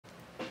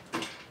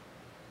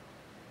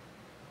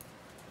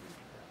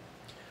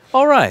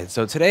Alright,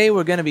 so today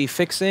we're going to be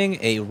fixing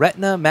a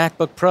Retina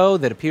MacBook Pro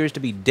that appears to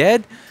be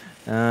dead.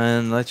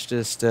 And let's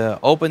just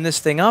open this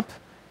thing up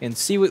and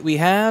see what we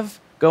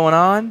have going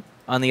on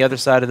the other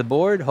side of the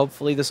board.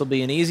 Hopefully this will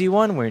be an easy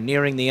one. We're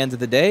nearing the end of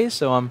the day,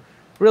 so I'm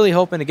really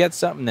hoping to get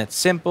something that's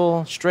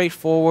simple,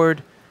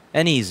 straightforward,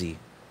 and easy.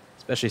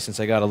 Especially since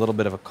I got a little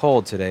bit of a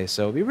cold today,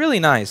 so it'd be really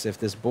nice if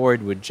this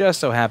board would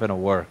just so happen to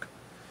work.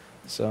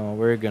 So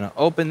we're going to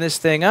open this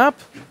thing up.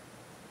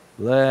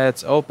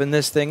 Let's open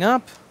this thing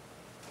up.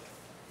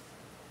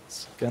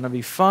 It's gonna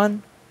be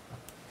fun.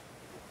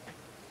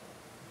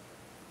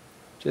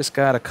 Just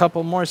got a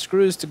couple more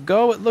screws to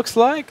go, it looks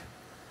like.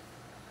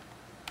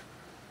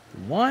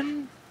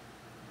 1,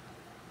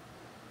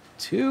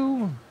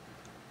 2.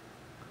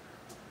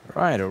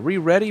 Alright, are we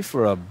ready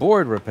for a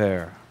board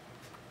repair?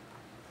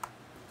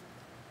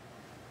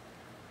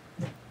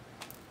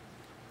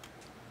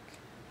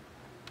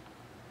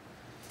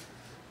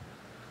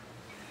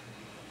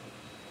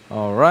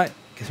 Alright,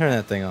 turn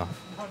that thing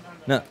off.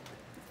 No.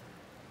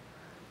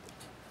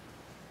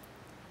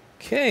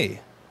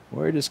 Okay,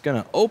 we're just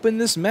gonna open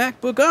this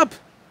MacBook up.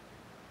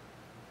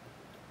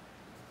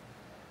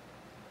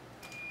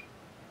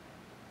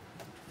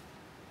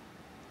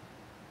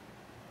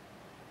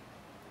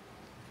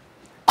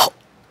 Oh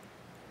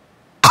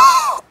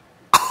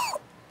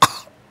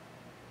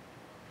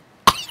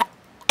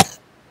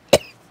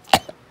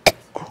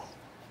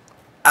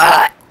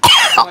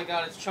my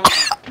god, it's choking.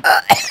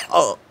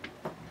 Oh.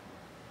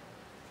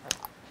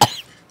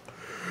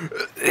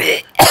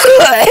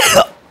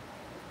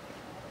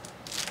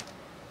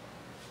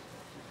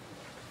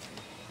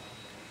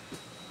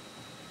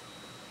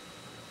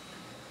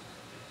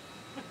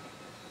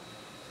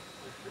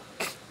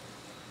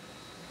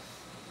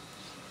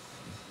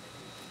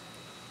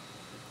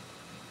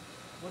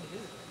 What is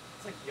it?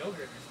 It's like yogurt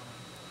or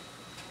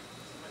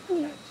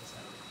something.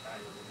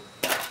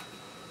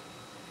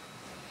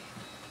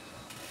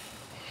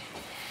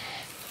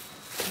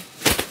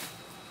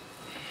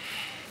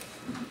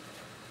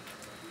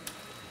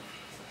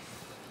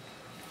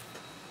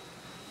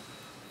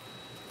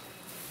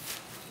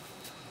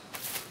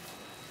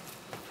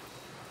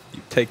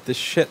 You take this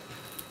shit.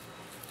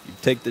 You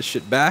take this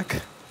shit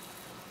back.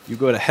 You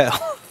go to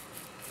hell.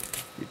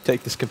 You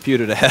take this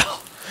computer to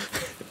hell.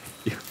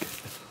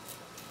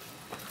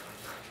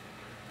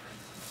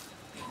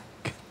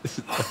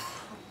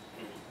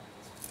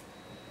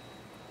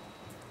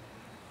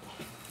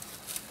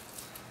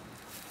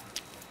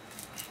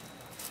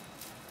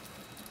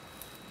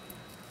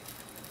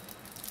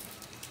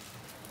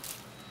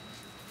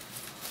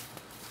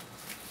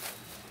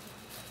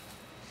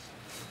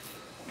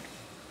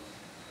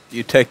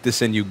 You take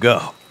this and you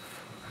go.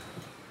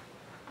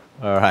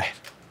 All right.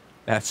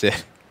 That's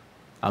it.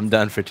 I'm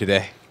done for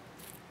today.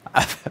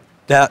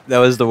 That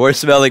was the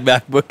worst smelling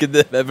MacBook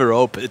I've ever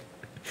opened.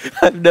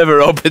 I've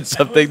never opened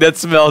something that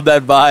smelled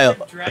that vile.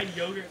 Dried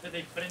yogurt that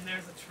they put in there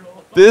as a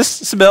troll. This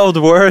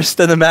smelled worse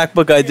than the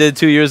MacBook I did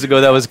 2 years ago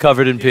that was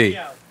covered in pee.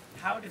 Yeah.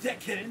 How did that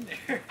get in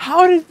there?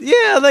 How did...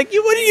 Yeah, like,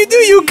 what did you do?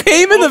 You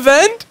came in the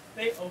vent?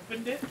 They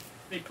opened it,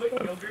 they put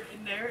yogurt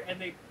in there, and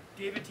they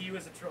gave it to you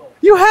as a troll.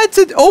 You had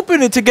to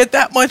open it to get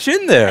that much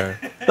in there.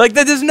 Like,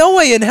 there's no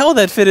way in hell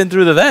that fit in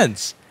through the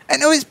vents.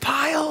 And it was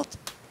piled.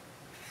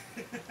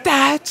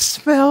 That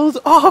smelled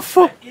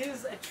awful. That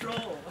is a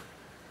troll.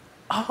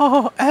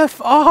 Oh,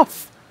 F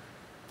off.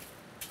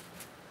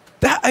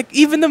 That, like,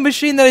 even the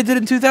machine that I did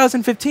in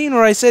 2015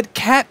 where I said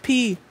cat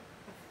pee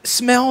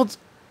smelled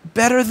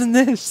better than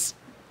this.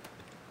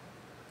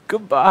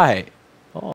 Goodbye.